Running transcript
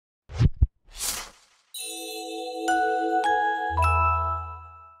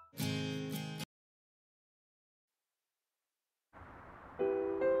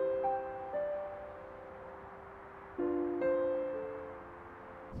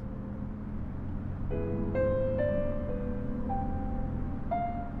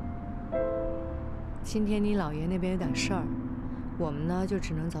今天你姥爷那边有点事儿，我们呢就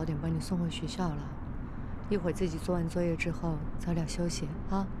只能早点把你送回学校了。一会儿自己做完作业之后早点休息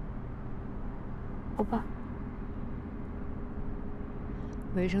啊。欧巴，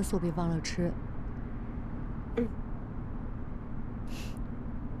维生素别忘了吃。嗯。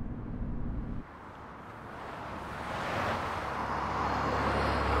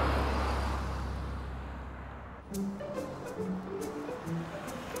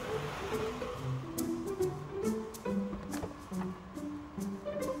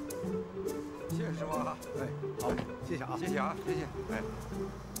谢谢啊，谢谢啊，谢谢。哎，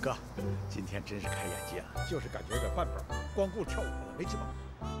哥，今天真是开眼界了，就是感觉有点半本，光顾跳舞了，没吃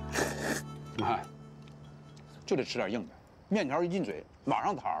饱。哎，就得吃点硬的，面条一进嘴马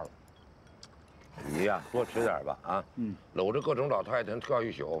上塌了。你呀，多吃点吧啊！搂着各种老太太跳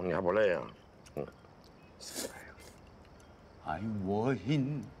一宿，你还不累啊？爱我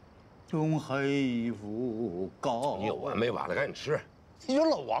心中黑虎高。你有完没完了？赶紧吃。你说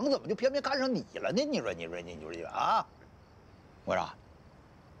老王怎么就偏偏看上你了呢？你说啊！我说，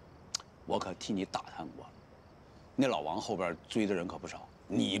我可替你打探过，那老王后边追的人可不少，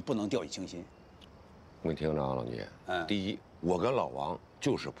你不能掉以轻心。你听着啊，老聂。第一，我跟老王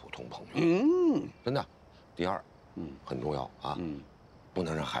就是普通朋友。真的。第二，很重要啊。不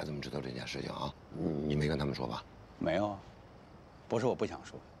能让孩子们知道这件事情啊。你没跟他们说吧？没有啊，不是我不想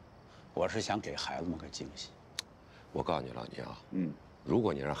说，我是想给孩子们个惊喜。我告诉你，老聂啊，如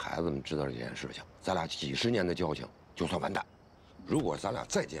果你让孩子们知道这件事情，咱俩几十年的交情就算完蛋。如果咱俩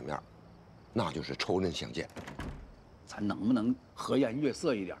再见面，那就是仇人相见。咱能不能和颜悦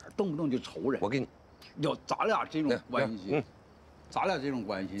色一点，动不动就仇人？我给你，要咱俩这种关系，咱俩这种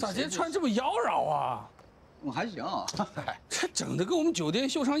关系，咋今天穿这么妖娆啊？我还行，这整的跟我们酒店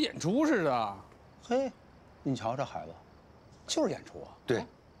秀场演出似的。嘿，你瞧这孩子，就是演出啊。对，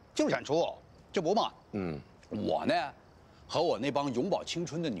就是演出，这不嘛。我呢，和我那帮永葆青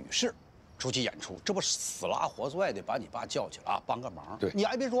春的女士出去演出，这不死拉活拽的把你爸叫去了啊，帮个忙。对，你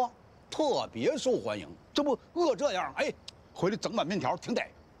还别说，特别受欢迎。这不饿这样，哎，回来整碗面条挺得。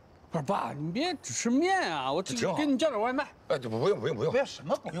不是爸，你别只吃面啊，我给你叫点外卖。哎，不用。别什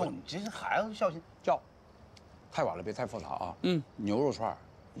么不用，你这是孩子孝心。叫，太晚了，别太复杂啊。牛肉串、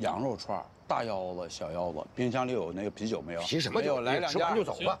羊肉串、大腰子、小腰子，冰箱里有那个啤酒没有？啤什么酒？来两家吃完就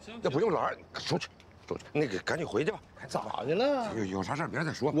走吧。那不用老二，出去。那个赶紧回去吧。咋的了？有啥事别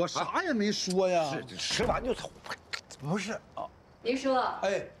再说。我啥也没说呀。吃完就走。不是啊，黎叔。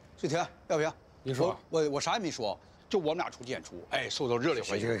哎，翠田，要不要？你说我啥也没说，就我们俩出去演出，哎，受到热烈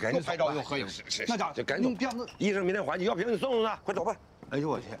欢迎，又拍照又合影。那咋？就赶紧别子，医生明天还你，要瓶你送送他，快走吧。哎呦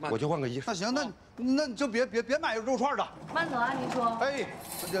我天，我去换个衣服。那行，那你就别买肉串了。慢走啊，黎叔。哎，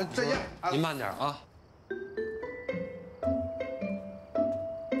再见。您慢点啊。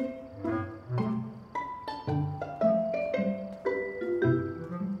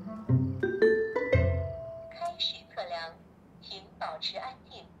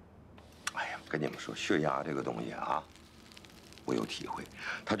跟你们说，血压这个东西啊，我有体会，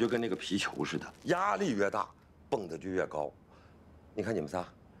它就跟那个皮球似的，压力越大，蹦的就越高。你看你们仨，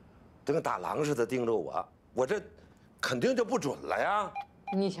都跟打狼似的盯着我，我这肯定就不准了呀。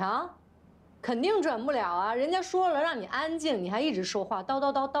你瞧，肯定准不了啊！人家说了让你安静，你还一直说话，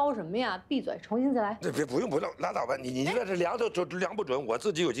叨什么呀？闭嘴，重新再来。这不用拉倒吧，你这量都量不准，我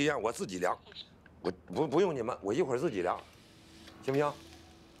自己有经验，我自己量。我不用你们，我一会儿自己量，行不行？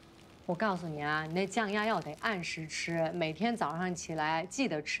我告诉你啊，你那降压药得按时吃，每天早上起来记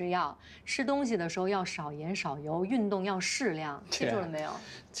得吃药，吃东西的时候要少盐少油，运动要适量，记住了没有？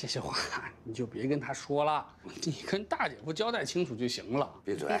这些话你就别跟他说了，你跟大姐夫交代清楚就行了。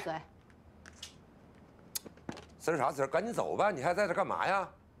闭嘴！闭嘴！滋啥滋？赶紧走吧，你还在这干嘛呀？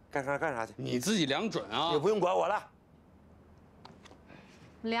干啥去？你自己量准啊！也不用管我了。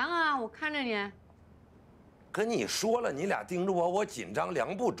量啊，我看着你。跟你说了，你俩盯着我，我紧张，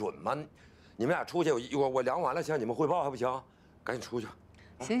量不准吗？你们俩出去，我量完了向你们汇报还不行？赶紧出去。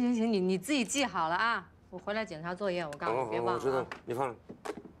行，你自己记好了啊！我回来检查作业，我告诉你，别忘了。我知道，你放着，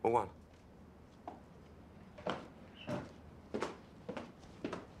甭管了。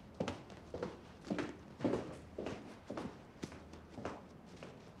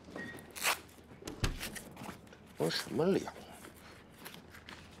我什么量？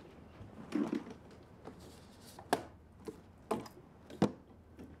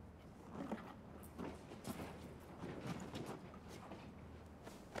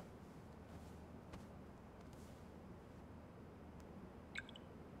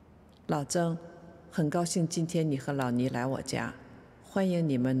老曾，很高兴今天你和老倪来我家，欢迎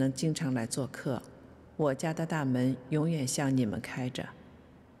你们能经常来做客，我家的大门永远向你们开着。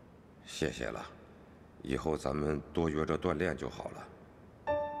谢谢了，以后咱们多约着锻炼就好了。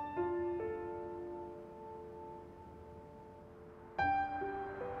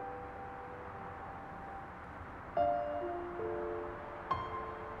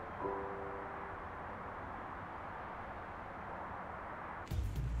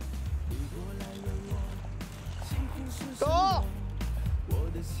走。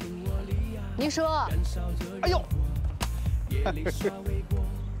你说，哎呦，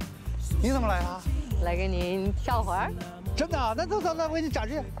你怎么来了？来给您跳会儿。真的啊？那走，我给你展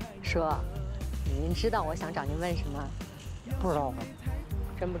示。说，您知道我想找您问什么？不知道。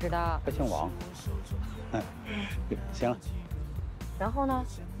真不知道？他姓王。行了。然后呢？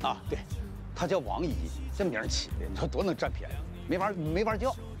啊，对，他叫王姨，这名起的，你说多能占便宜，没法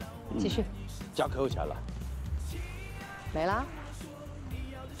叫。继续。家可有钱了。没了。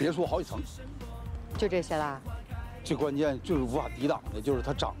别墅好几层。就这些啦。最关键就是无法抵挡的，就是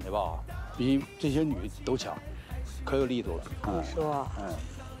她长得吧，比这些女都强，可有力度了。你说，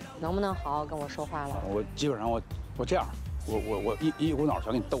能不能好好跟我说话了？我基本上我这样，我一股脑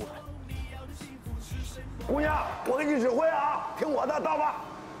全给你逗出来。姑娘，我给你指挥啊，听我的，到吧。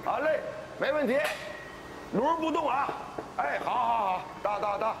好嘞，没问题，轮不动啊。哎，好，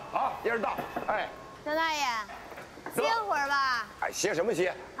到，好，接着到。哎，张大爷，歇会儿吧。哎，歇什么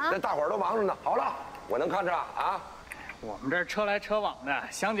歇？这大伙儿都忙着呢。好了，我能看着啊。我们这儿车来车往的，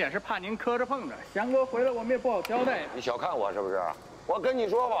香姐是怕您磕着碰着，翔哥回来我们也不好交代。你小看我是不是？我跟你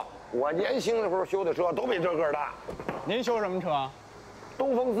说吧，我年轻的时候修的车都比这个大。您修什么车？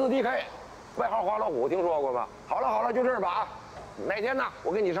东风4DK，外号花老虎，听说过吗？好了，就这儿吧啊。哪天呢，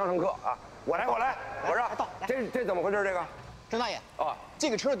我给你上课啊。我来，我说这怎么回事？这个张大爷啊，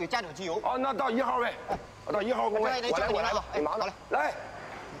这个车得加点机油啊。那到1号位，到1号工位，我来吧，你忙着来。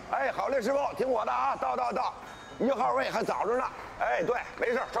哎，好嘞，师傅，听我的啊，到1号位还早着呢。哎，对，没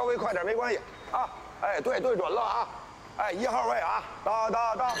事，稍微快点没关系啊。哎，对准了啊。哎，1号位啊，到。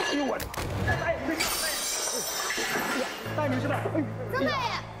哎呦我，大女士的，张大爷，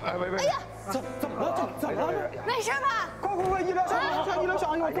哎喂，哎呀，怎么了？没事吧？快，医疗小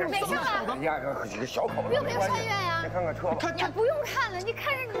安没事吧？哎呀，几个小口子，不用上医院呀。先看看车吧。你不用看了，你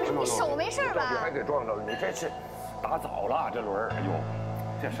看着你手没事吧？你还给撞着了，你这是打早了这轮，哎呦，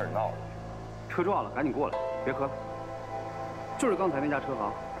这事儿闹的。车撞了，赶紧过来，别磕了。就是刚才那家车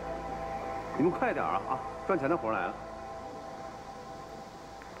行，你们快点啊！赚钱的活来了。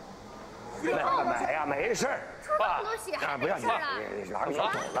买呀，没事儿。出这么多血，不要紧，你拿个小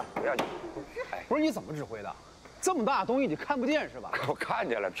桶子，不要紧。不是你怎么指挥的？这么大的东西你看不见是吧？我看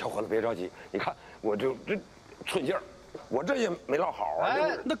见了，小伙子别着急，你看我这寸劲儿，我这也没落好啊。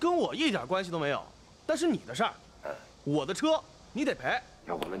哎，那跟我一点关系都没有，但是你的事儿，我的车你得赔。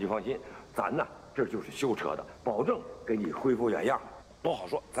小伙子你放心，咱呢这就是修车的，保证给你恢复原样，都好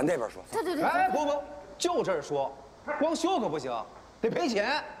说。咱这边说。对。哎，不，就这儿说，光修可不行，得赔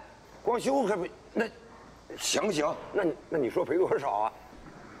钱。光修可不那，行不行？那你说赔多少啊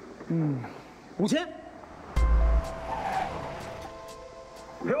？5000，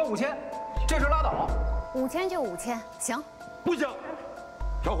赔我5000，这事拉倒。5000就5000，行。不行，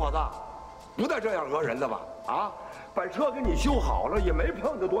小伙子，不带这样讹人的吧？啊，把车给你修好了，也没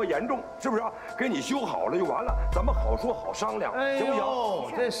碰得多严重，是不是？给你修好了就完了，咱们好说好商量，行不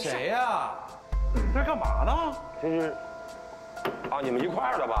行？这谁呀？这干嘛呢？这是啊，你们一块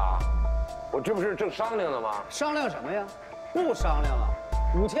儿的吧？我这不是正商量呢吗？商量什么呀？不商量了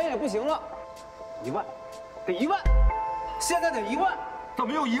，5000也不行了，1万，得1万，现在得1万，怎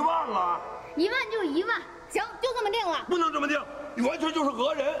么又1万了？1万就1万，行，就这么定了。不能这么定，你完全就是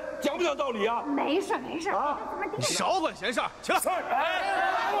讹人，讲不讲道理啊？没事啊，你少管闲事儿，起来。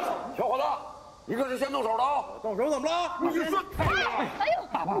哎，小伙子，你可是先动手的啊！动手怎么了？你说，哎呦，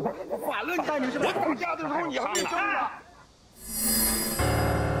爸，反了你！带你是我打架的时候你还没争呢。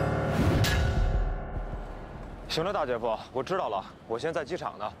行了，大姐夫，我知道了，我现在在机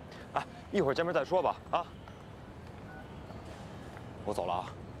场呢，哎，一会儿见面再说吧，啊，我走了啊。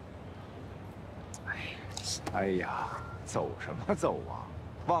哎呀，走什么走啊？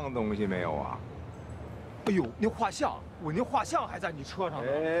忘东西没有啊？哎呦，那画像，我那画像还在你车上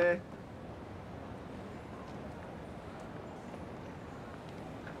呢。哎，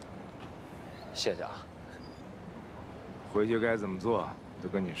谢谢啊。回去该怎么做都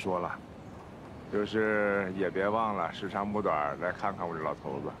跟你说了。就是也别忘了时长不短来看看我这老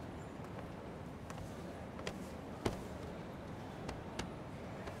头子。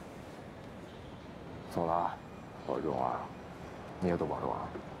走了啊，保重啊，你也多保重啊。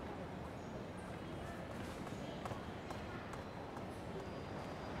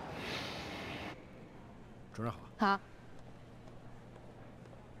主任好。好。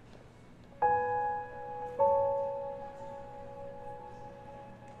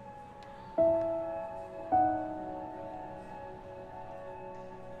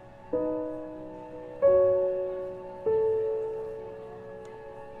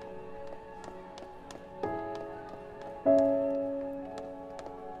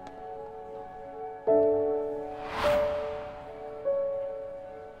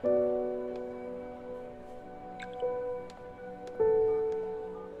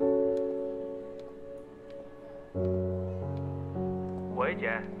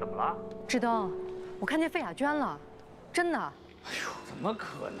么了？志东，我看见费雅娟了，真的。哎呦，怎么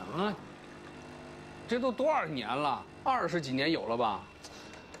可能啊？这都多少年了，20几年有了吧？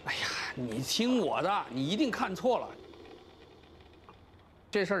哎呀，你听我的，你一定看错了。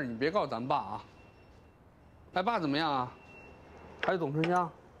这事儿你别告诉咱爸啊。哎，爸怎么样啊？还有董春香？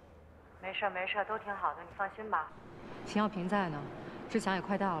没事没事，都挺好的，你放心吧。秦耀平在呢，志强也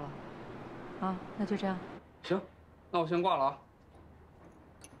快到了。啊，那就这样。行，那我先挂了啊。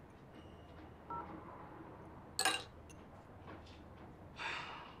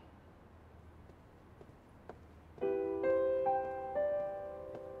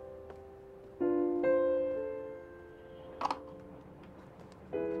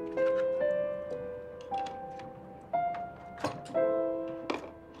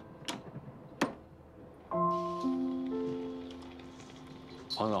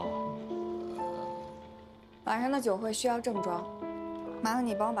黄总，晚上的酒会需要正装，麻烦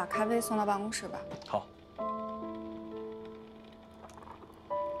你帮我把咖啡送到办公室吧。好。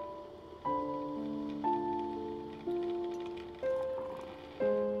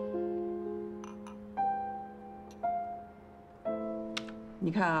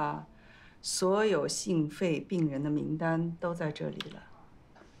你看啊，所有性肺病人的名单都在这里了。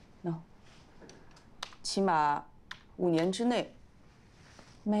喏，起码5年之内。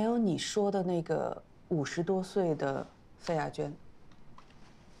 没有你说的那个50多岁的费雅娟。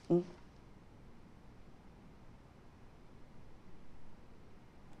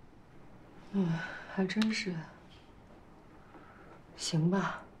还真是。行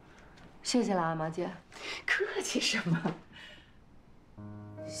吧，谢谢了啊，马姐。客气什么？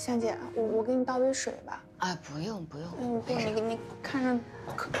香姐，我给你倒杯水吧。哎，不用不用。你看着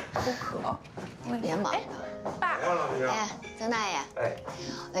口渴，别忙了。爸，哎，曾大爷，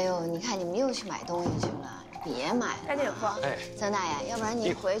哎呦，你看你们又去买东西去了，别买了。大姐夫，曾大爷，要不然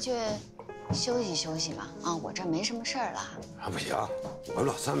你回去休息休息吧。啊，我这没什么事儿了。啊，不行，我们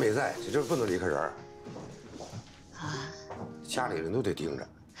老三没在，这不能离开人。啊，家里人都得盯着。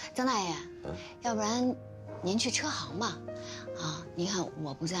曾大爷，要不然您去车行吧。啊，你看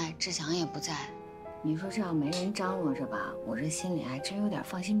我不在，志强也不在，你说这样没人张罗着吧，我这心里还真有点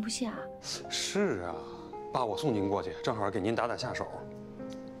放心不下。是啊。 爸，我送您过去，正好给您打下手。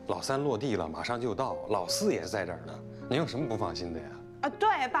老三落地了，马上就到；老四也在这儿呢，您有什么不放心的呀？啊，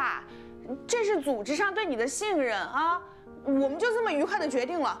对，爸，这是组织上对你的信任啊，我们就这么愉快的决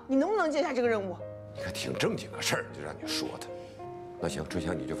定了，你能不能接下这个任务？你看挺正经个事儿，就让你说的。那行，春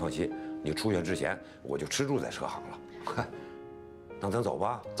香你就放心，你出院之前我就吃住在车行了。快，那咱走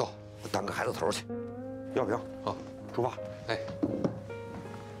吧，走，当个孩子头去，要不要？好，出发。哎。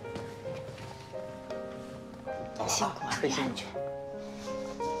 辛苦了，注意安全。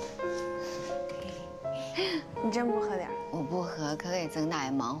你真不喝点？我不喝，可给曾大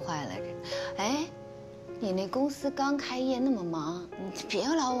爷忙坏了这。哎，你那公司刚开业那么忙，你别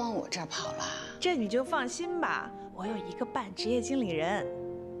老往我这儿跑了。这你就放心吧，我有一个半职业经理人。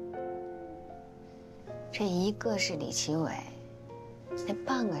这一个是李奇伟，那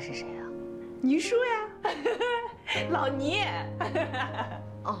半个是谁啊？倪叔呀，老倪。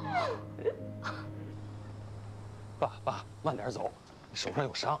哦。 爸，慢点走，手上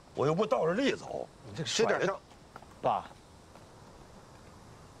有伤。我又不倒着立走，你这使点伤。爸，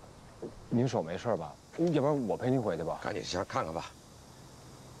您手没事吧？要不然我陪您回去吧。赶紧先看看吧。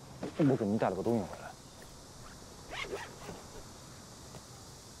我给您带了个东西回来。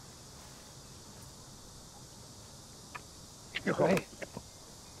哎，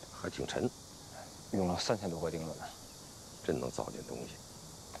还挺沉，用了3000多个钉子呢，真能造件东西。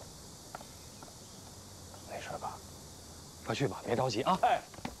没事吧？ 快去吧，别着急啊！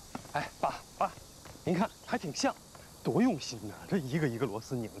爸，您看还挺像，多用心呐！这一个一个螺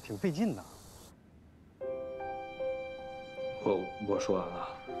丝拧，挺费劲呐。我说完了。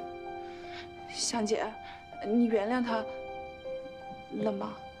香姐，你原谅他了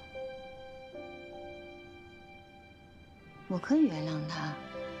吗？我可以原谅他，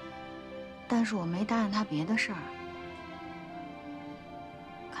但是我没答应他别的事儿，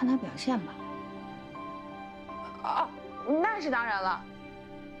看他表现吧。啊。 那是当然了，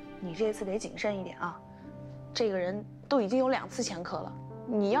你这次得谨慎一点啊！这个人都已经有2次前科了，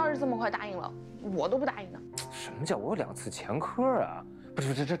你要是这么快答应了，我都不答应呢。什么叫我有2次前科啊？不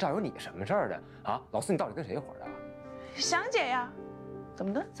是这有你什么事儿的啊？老四，你到底跟谁伙的？香姐呀，怎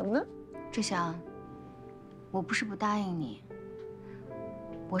么的？怎么的？志祥，我不是不答应你，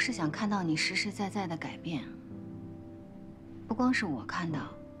我是想看到你实实在在的改变。不光是我看到，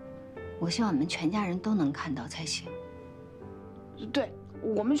我希望我们全家人都能看到才行。 对，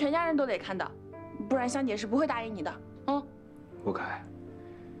我们全家人都得看到，不然香姐是不会答应你的。顾凯，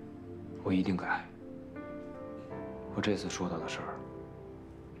我一定改。我这次说到的事儿，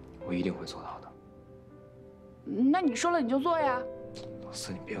我一定会做到的。那你说了你就做呀。老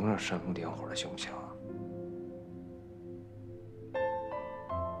四，你别跟这煽风点火的，行不行啊？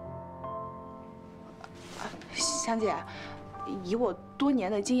香姐，以我多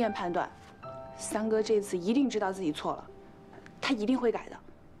年的经验判断，三哥这次一定知道自己错了，他一定会改的，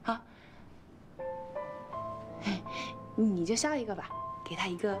啊！你就笑一个吧，给他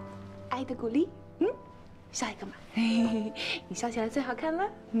一个爱的鼓励，笑一个嘛，你笑起来最好看了，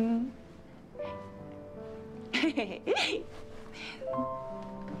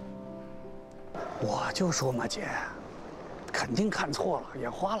我就说嘛，姐，肯定看错了，眼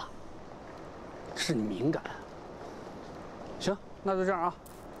花了，是你敏感。行，那就这样啊，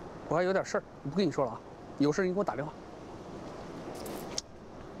我还有点事儿，不跟你说了啊，有事你给我打电话。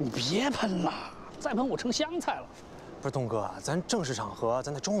你别喷了，再喷我成香菜了。不是东哥，咱正式场合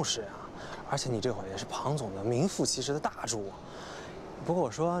咱得重视啊，而且你这回也是庞总的名副其实的大助。不过我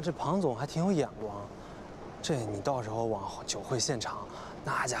说这庞总还挺有眼光，这你到时候往酒会现场，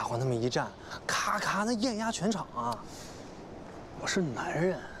那家伙那么一站，咔咔那艳压全场啊！我是男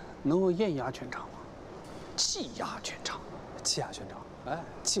人，能够艳压全场吗？气压全场，气压全场。哎，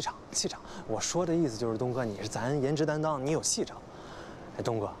气场。我说的意思就是东哥，你是咱颜值担当，你有气场。哎，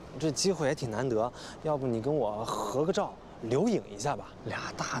东哥，这机会也挺难得，要不你跟我合个照，留影一下吧？俩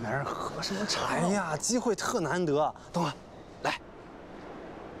大男人合什么照？哎呀，机会特难得，东哥，来。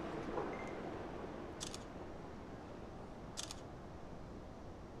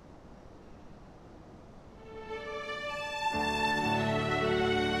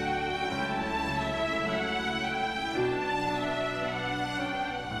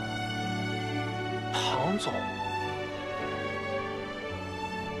庞总，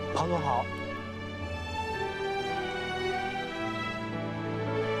庞总好。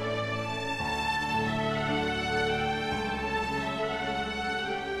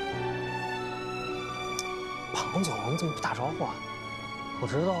庞总，你怎么不打招呼啊？我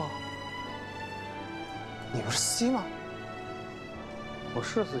知道啊。你不是司机吗？我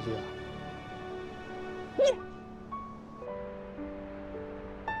是司机啊。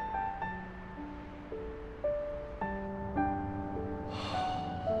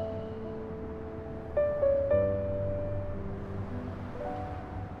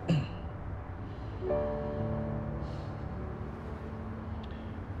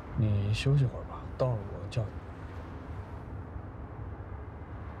你休息会儿吧，到了我叫你。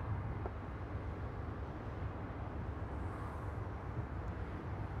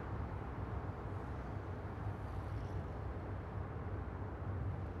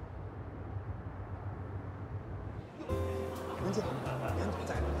文静，袁总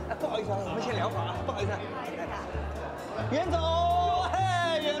在。哎，不好意思啊，我们先聊会儿啊，不好意思。袁总，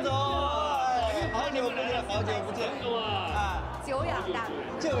哎，袁总，哎，好久不见，好久不见。啊，久仰大名。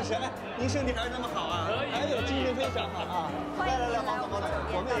就是，哎，您身体还是那么好啊？哎呦，精神非常好啊！来，黄总，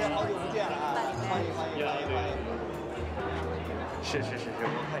我们也好久不见了啊！欢迎。是，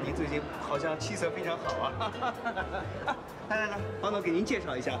我看您最近好像气色非常好啊！来，黄总给您介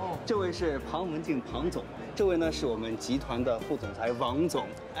绍一下，这位是庞文静庞总，这位呢是我们集团的副总裁王总。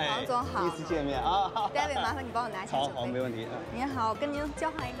哎，王总好，第一次见面啊！David，麻烦你帮我拿下酒杯。好，没问题。您好，我跟您交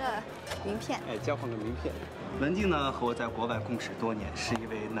换一个名片。哎，交换个名片。文静呢和我在国外共事多年，是一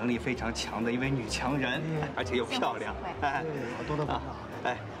位能力非常强的一位女强人，而且又漂亮。哎，好多关照。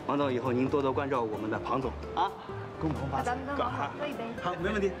哎，王总，以后您多多关照我们的庞总啊。共同发财。喝一杯。好，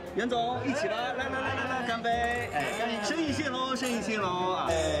没问题。袁总，一起来，来，干杯！哎，生意兴隆，生意兴隆啊！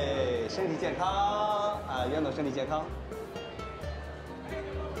哎，身体健康啊，袁总身体健康。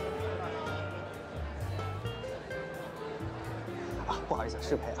啊，不好意思，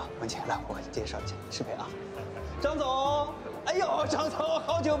适配啊，文倩，来，我给你介绍一下，适配啊。张总，哎呦，张总，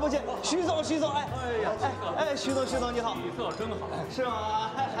好久不见，徐总，哎，徐总你好，气色真好，是吗？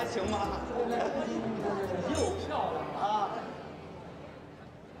还行吗？又漂亮了啊！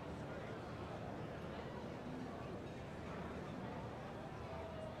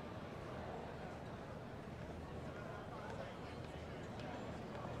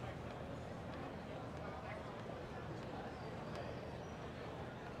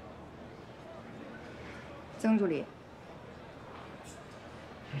曾助理，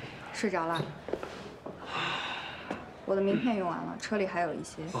睡着了？我的名片用完了，车里还有一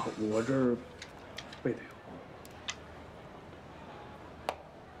些。哦，我这儿备的有。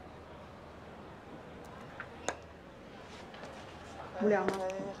无聊吗？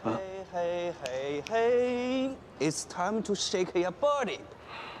嘿 ，It's time to shake your body.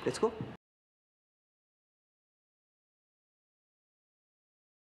 Let's go.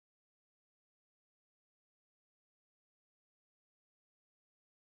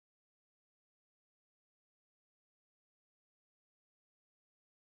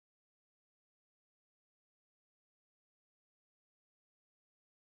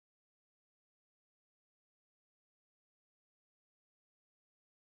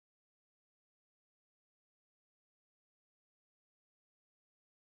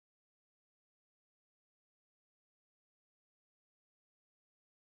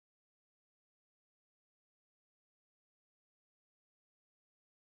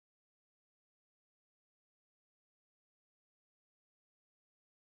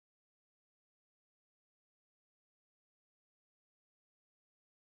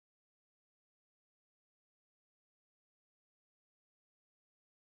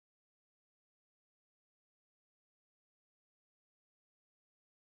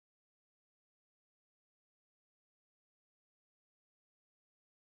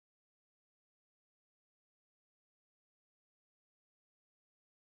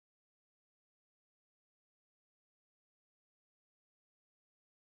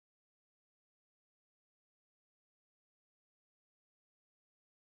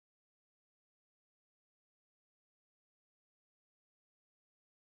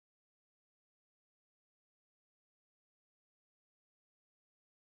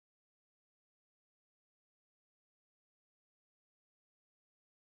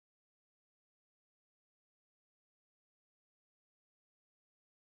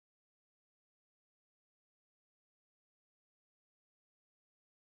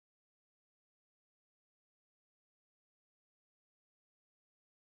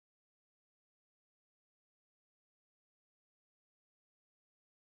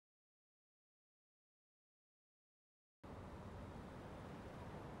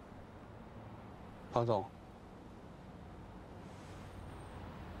 庞总，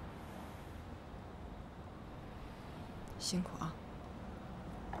辛苦啊。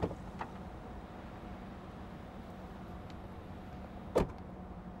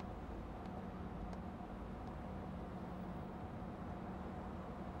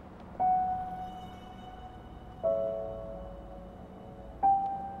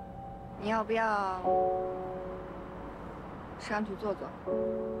你要不要上去坐坐？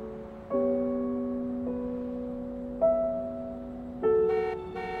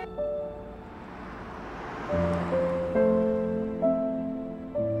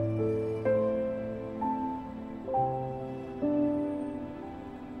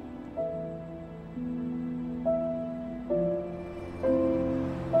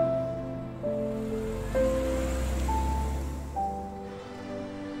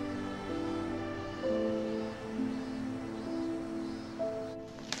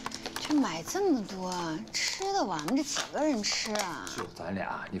买这么多，吃得完吗？这几个人吃啊？就咱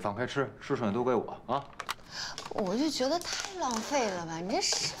俩，你放开吃，吃剩下都给我啊！我就觉得太浪费了吧！你这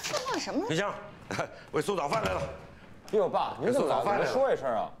分量什么？冰箱，我送早饭来了。哟，爸，您怎么早饭说一声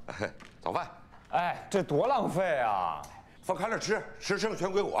啊？早饭。哎，这多浪费啊！放开了吃，吃剩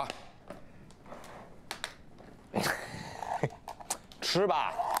全归我。吃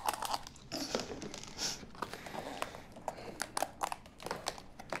吧。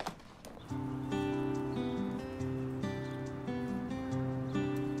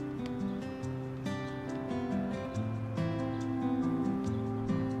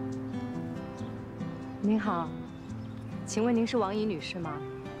您好，请问您是王怡女士吗？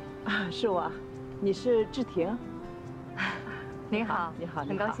啊，是我，你是志婷。您好，你好，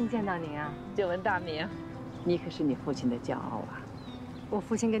很高兴见到您啊。久闻大名，你可是你父亲的骄傲啊。我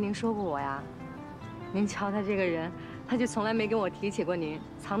父亲跟您说过我呀，您瞧他这个人，他就从来没跟我提起过您，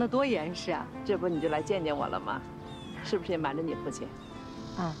藏得多严实啊。这不你就来见见我了吗？是不是也瞒着你父亲？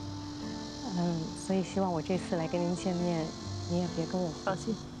啊，所以希望我这次来跟您见面，你也别跟我。放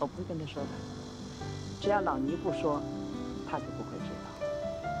心，我不会跟他说的。只要老倪不说，他就不会知道。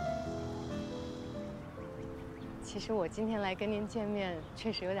其实我今天来跟您见面，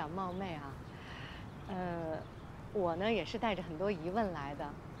确实有点冒昧啊。我呢也是带着很多疑问来的，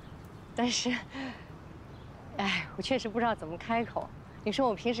但是，哎，我确实不知道怎么开口。你说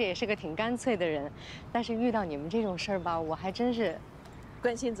我平时也是个挺干脆的人，但是遇到你们这种事儿吧，我还真是。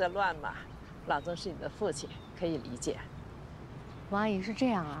关心则乱嘛，老曾是你的父亲，可以理解。王阿姨是这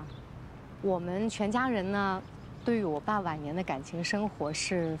样啊。我们全家人呢，对于我爸晚年的感情生活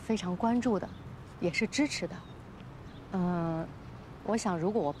是非常关注的，也是支持的。我想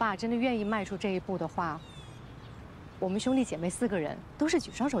如果我爸真的愿意迈出这一步的话，我们兄弟姐妹4个人都是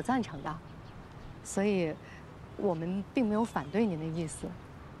举双手赞成的，所以我们并没有反对您的意思。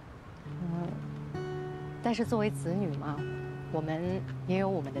但是作为子女嘛，我们也有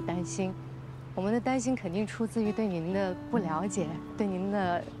我们的担心。我们的担心肯定出自于对您的不了解，对您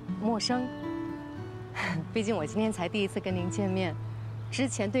的陌生。毕竟我今天才第一次跟您见面，之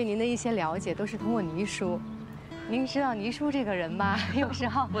前对您的一些了解都是通过倪叔。您知道倪叔这个人吧，有时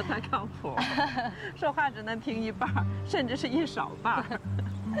候不太靠谱，说话只能听一半，甚至是一少半。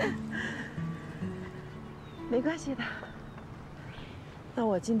没关系的。那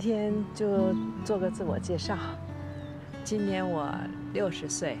我今天就做个自我介绍。今年我60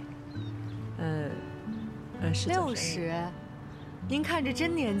岁。是60，您看着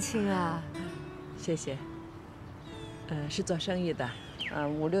真年轻啊！谢谢。是做生意的。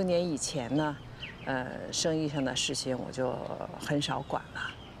5、6年以前呢，生意上的事情我就很少管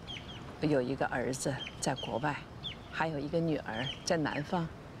了。有一个儿子在国外，还有一个女儿在南方，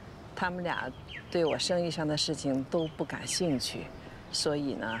他们俩对我生意上的事情都不感兴趣，所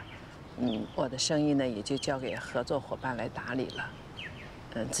以呢，我的生意呢也就交给合作伙伴来打理了。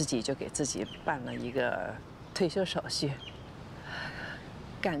自己就给自己办了一个退休手续。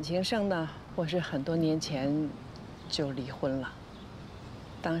感情上呢，我是很多年前就离婚了。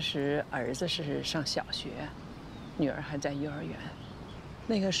当时儿子是上小学，女儿还在幼儿园。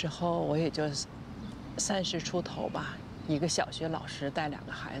那个时候我也就30出头吧，一个小学老师带2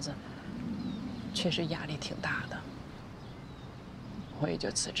个孩子，确实压力挺大的。我也就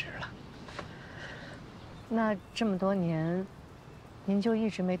辞职了。那这么多年，您就一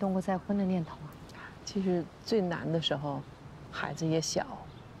直没动过再婚的念头啊？其实最难的时候，孩子也小，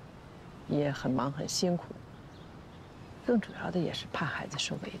也很忙很辛苦。更主要的也是怕孩子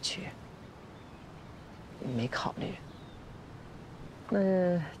受委屈，没考虑。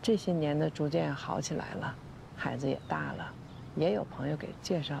那这些年呢，逐渐好起来了，孩子也大了，也有朋友给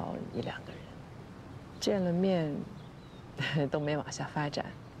介绍1、2个人，见了面都没往下发展。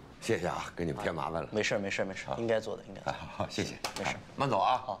谢谢啊，给你们添麻烦了。没事没事没事，应该做的应该。好，谢谢。没事，慢走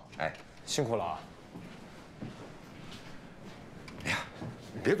啊。好，哎，辛苦了啊。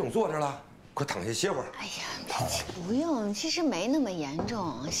别总坐着了，快躺下歇会儿。哎呀，不用，其实没那么严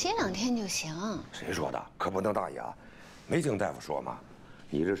重，歇2天就行。谁说的？可不能大意啊！没听大夫说吗？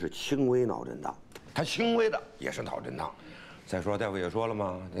你这是轻微脑震荡，他轻微的也是脑震荡。再说大夫也说了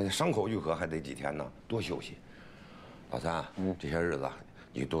嘛，那伤口愈合还得几天呢，多休息。老三，这些日子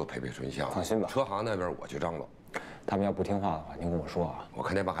你多陪陪春香。放心吧，车行那边我去张罗。他们要不听话的话，您跟我说啊。我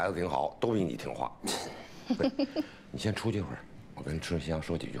看那帮孩子挺好，都比你听话。你先出去会儿，我跟春香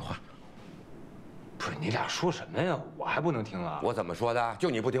说几句话。不是你俩说什么呀？我还不能听啊？我怎么说的？就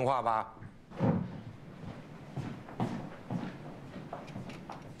你不听话吧？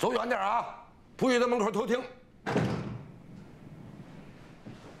走远点啊！不许在门口偷听。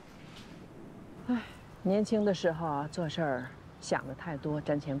唉，年轻的时候啊，做事儿想的太多，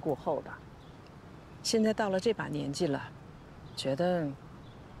瞻前顾后的。现在到了这把年纪了，觉得，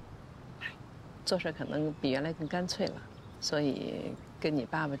做事可能比原来更干脆了。所以跟你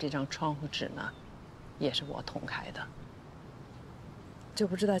爸爸这张窗户纸呢，也是我捅开的。就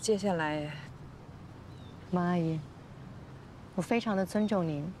不知道接下来，王阿姨，我非常的尊重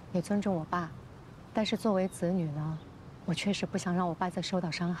您，也尊重我爸，但是作为子女呢，我确实不想让我爸再受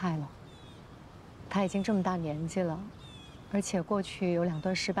到伤害了。他已经这么大年纪了，而且过去有2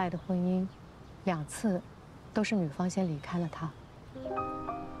段失败的婚姻，2次都是女方先离开了他。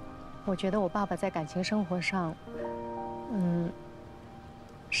我觉得我爸爸在感情生活上，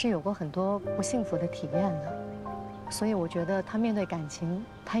是有过很多不幸福的体验的，所以我觉得他面对感情，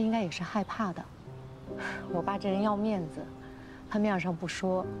他应该也是害怕的。我爸这人要面子，他面上不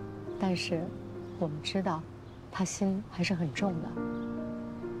说，但是我们知道，他心还是很重的。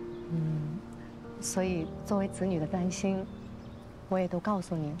所以作为子女的担心，我也都告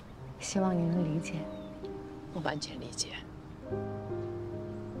诉您，希望您能理解。我完全理解。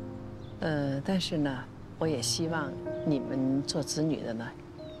但是呢，我也希望你们做子女的呢，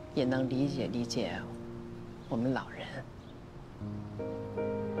也能理解我们老人。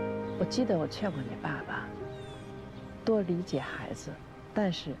我记得我劝过你爸爸，多理解孩子，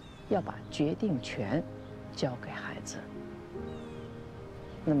但是要把决定权交给孩子。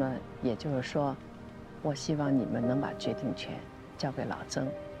那么也就是说，我希望你们能把决定权交给老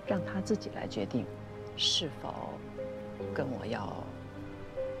曾，让他自己来决定，是否跟我要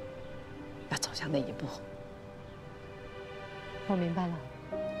走向那一步。我明白了。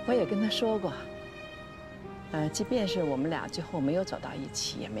我也跟他说过，即便是我们俩最后没有走到一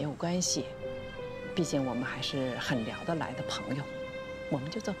起也没有关系，毕竟我们还是很聊得来的朋友，我们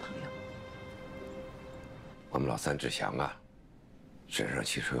就做朋友。我们老三志祥啊，身上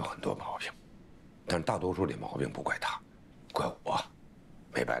其实有很多毛病，但是大多数的毛病不怪他，怪我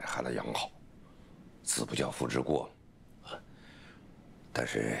没把这孩子养好。子不教父之过，但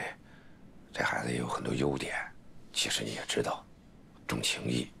是这孩子也有很多优点，其实你也知道，重情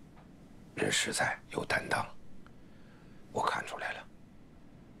义，人实在有担当。我看出来了，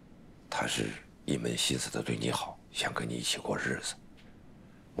他是一门心思的对你好，想跟你一起过日子。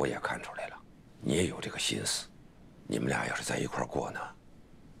我也看出来了，你也有这个心思。你们俩要是在一块儿过呢，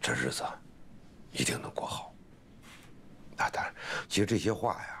这日子一定能过好。当然，其实这些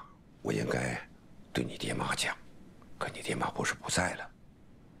话呀，我应该对你爹妈讲，可你爹妈不是不在了，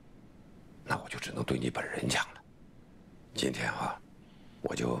那我就只能对你本人讲了。今天啊，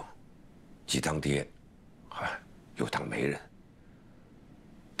我就既当爹，又当媒人，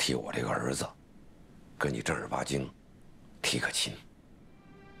替我这个儿子跟你正儿八经提个亲。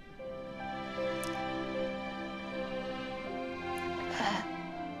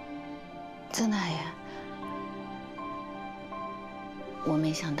曾大爷，我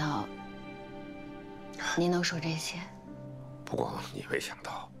没想到您能说这些。不光你没想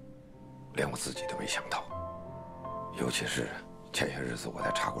到，连我自己都没想到。尤其是前些日子我在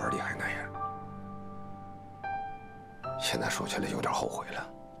茶馆里还那样，现在说起来有点后悔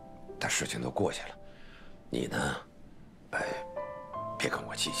了，但事情都过去了。你呢，别跟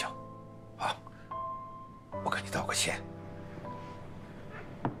我计较，啊，我跟你道个歉。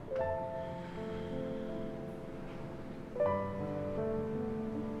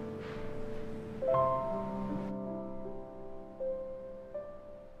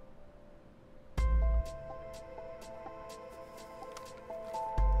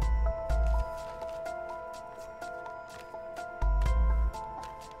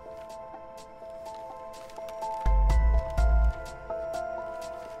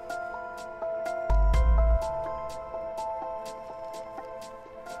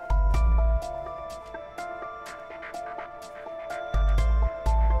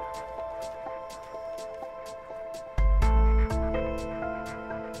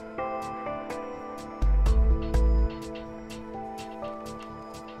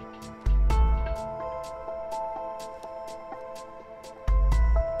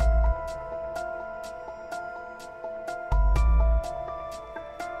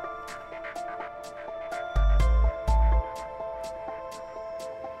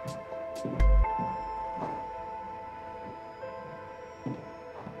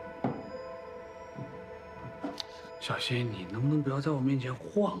小新，你能不能不要在我面前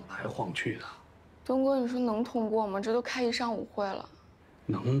晃来晃去的？东哥，你说能通过吗？这都开1上午会了。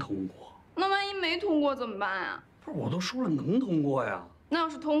能通过。那万一没通过怎么办呀？不是，我都说了能通过呀。那要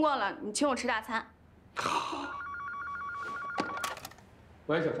是通过了，你请我吃大餐。好。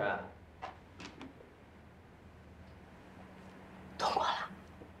喂，小陈。通过了。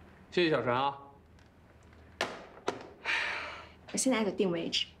谢谢小陈啊。我现在就定位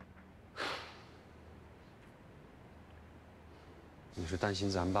置。你是担心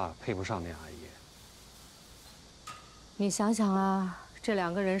咱爸配不上那阿姨？你想想啊，这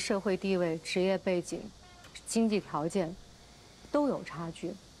2个人社会地位、职业背景、经济条件都有差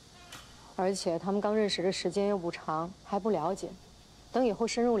距，而且他们刚认识的时间又不长，还不了解。等以后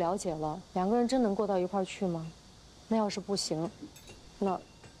深入了解了，2个人真能过到一块儿去吗？那要是不行，那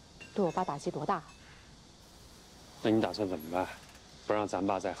对我爸打击多大？那你打算怎么办？不让咱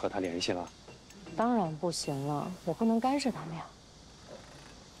爸再和他联系了？当然不行了，我不能干涉他们呀。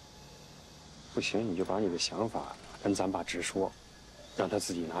不行，你就把你的想法跟咱爸直说，让他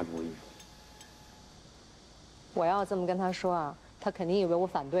自己拿主意。我要这么跟他说啊，他肯定以为我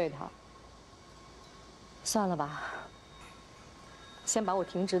反对他。算了吧，先把我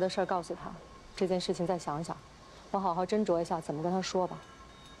停职的事儿告诉他，这件事情再想想，我好好斟酌一下怎么跟他说吧。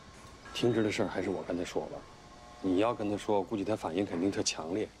停职的事儿还是我跟他说吧，你要跟他说，我估计他反应肯定特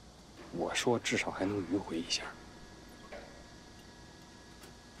强烈。我说至少还能迂回一下。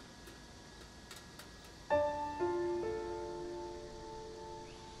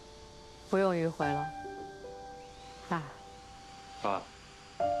不用迂回了，爸。爸。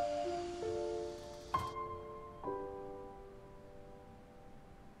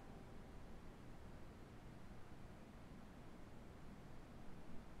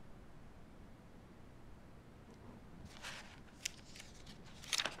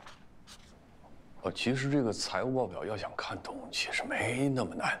其实这个财务报表要想看懂，其实没那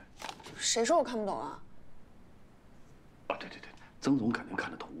么难。谁说我看不懂了？啊，对，曾总肯定看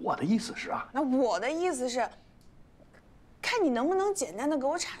得懂。我的意思是啊，那我的意思是，看你能不能简单的给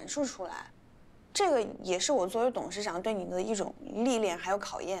我阐述出来。这个也是我作为董事长对你的一种历练还有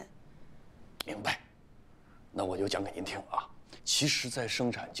考验。明白。那我就讲给您听啊。其实，在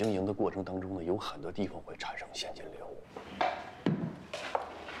生产经营的过程当中呢，有很多地方会产生现金流。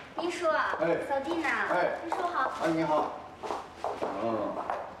秘书，扫地呢。秘书好。你好。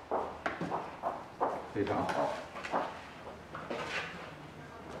非常好。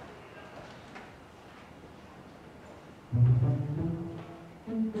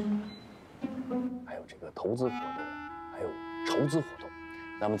还有这个投资活动，还有筹资活动。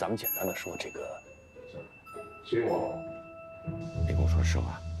那么咱们简单的说，这个。结果，你跟我说实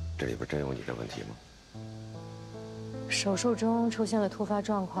话，这里边真有你的问题吗？手术中出现了突发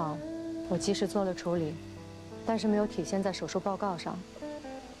状况，我及时做了处理，但是没有体现在手术报告上。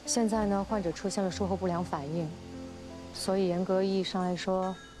现在呢，患者出现了术后不良反应，所以严格意义上来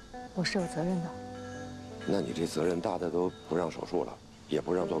说，我是有责任的。那你这责任大的都不让手术了，也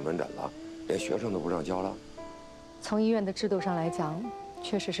不让做门诊了，连学生都不让教了。从医院的制度上来讲，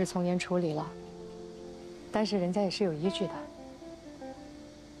确实是从严处理了，但是人家也是有依据的。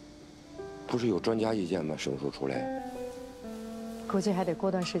不是有专家意见吗？什么时候出来？估计还得过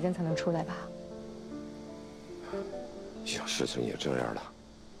段时间才能出来吧。行，事情也这样了，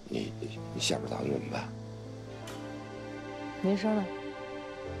你下边打算怎么办？您说呢？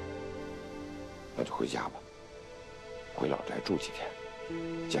那就回家吧，回老宅住几天，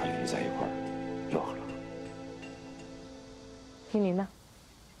家里人在一块儿乐呵乐呵。听您的。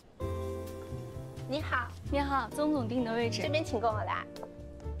你好，你好，曾总定的位置，这边请跟我来。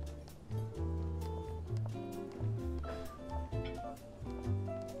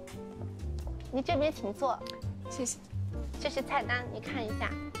你这边请坐，谢谢。这是菜单，你看一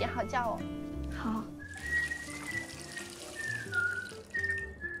下，也好叫我。好。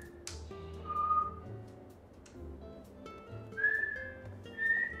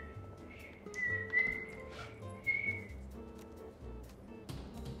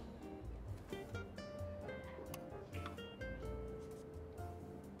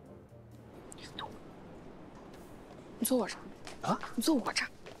你坐我这儿啊！你坐我这儿，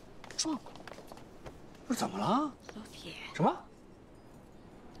撞我！不是怎么了？老铁。什么？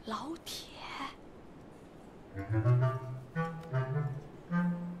老铁。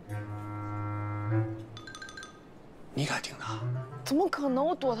你敢听他？怎么可能？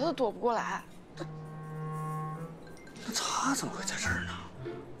我躲他都躲不过来。那他怎么会在这儿呢？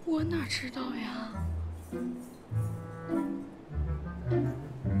我哪知道呀？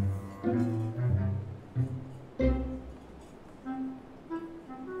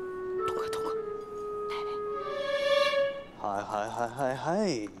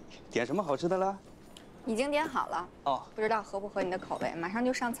哎，点什么好吃的了？已经点好了。哦，不知道合不合你的口味，马上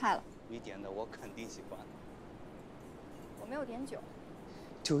就上菜了。你点的我肯定喜欢。我没有点酒。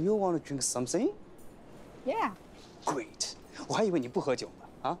Do you want to drink something? Yeah. Great. 我还以为你不喝酒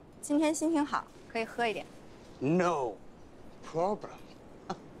呢。啊？今天心情好，可以喝一点。No problem.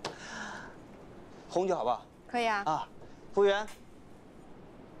 红酒好不好？可以啊。啊，服务员。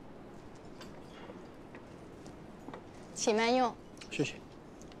请慢用。谢谢。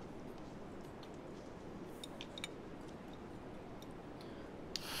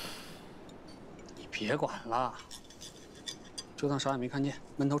你别管了，就当啥也没看见，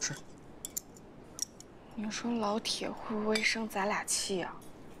闷头吃。你说老铁会不会生咱俩气啊？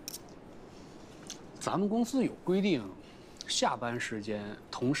咱们公司有规定，下班时间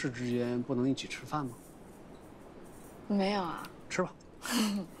同事之间不能一起吃饭吗？没有啊。吃吧。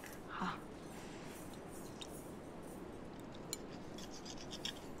好。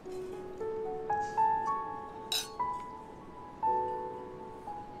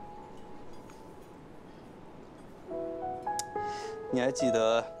你还记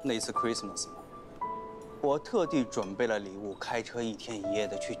得那次 Christmas 吗？我特地准备了礼物，开车1天1夜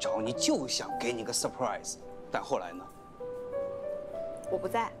的去找你，就想给你个 surprise。但后来呢？我不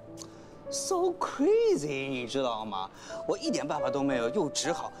在。So crazy， 你知道吗？我一点办法都没有，又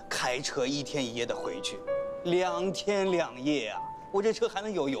只好开车1天1夜的回去，2天2夜啊！我这车还能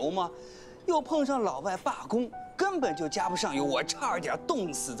有油吗？又碰上老外罢工，根本就加不上油，我差点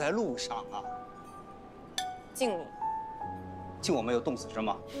冻死在路上啊！敬你。敬我没有冻死是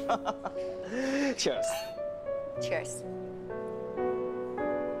吗？Cheers。Cheers。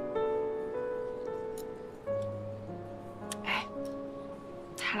哎，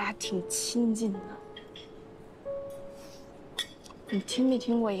他俩挺亲近的。你听没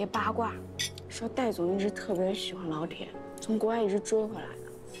听过一个八卦？说戴总一直特别喜欢老铁，从国外一直追回来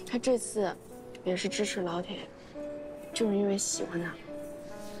的。他这次也是支持老铁，就是因为喜欢他。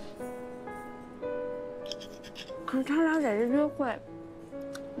可是他俩在这约会，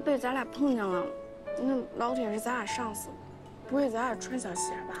被咱俩碰见了。那老铁是咱俩上司，不会咱俩穿小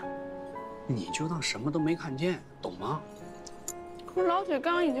鞋吧？你就当什么都没看见，懂吗？可是老铁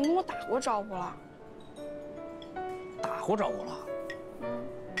刚刚已经跟我打过招呼了。打过招呼了？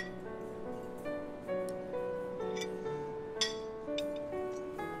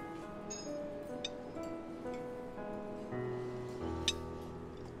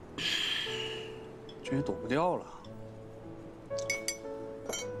这也躲不掉了。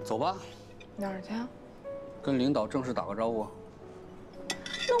走吧。哪儿去？跟领导正式打个招呼。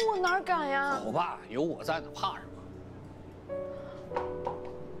那我哪敢呀？走吧，有我在呢，怕什么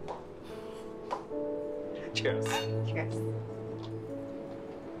 ？Cheers。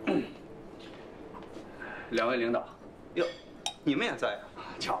两位领导，哟，你们也在啊？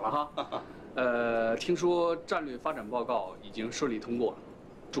巧了哈。听说战略发展报告已经顺利通过了，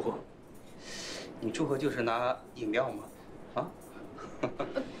祝贺。你祝贺就是拿饮料吗？啊？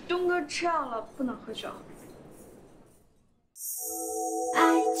东哥吃药了，不能喝酒。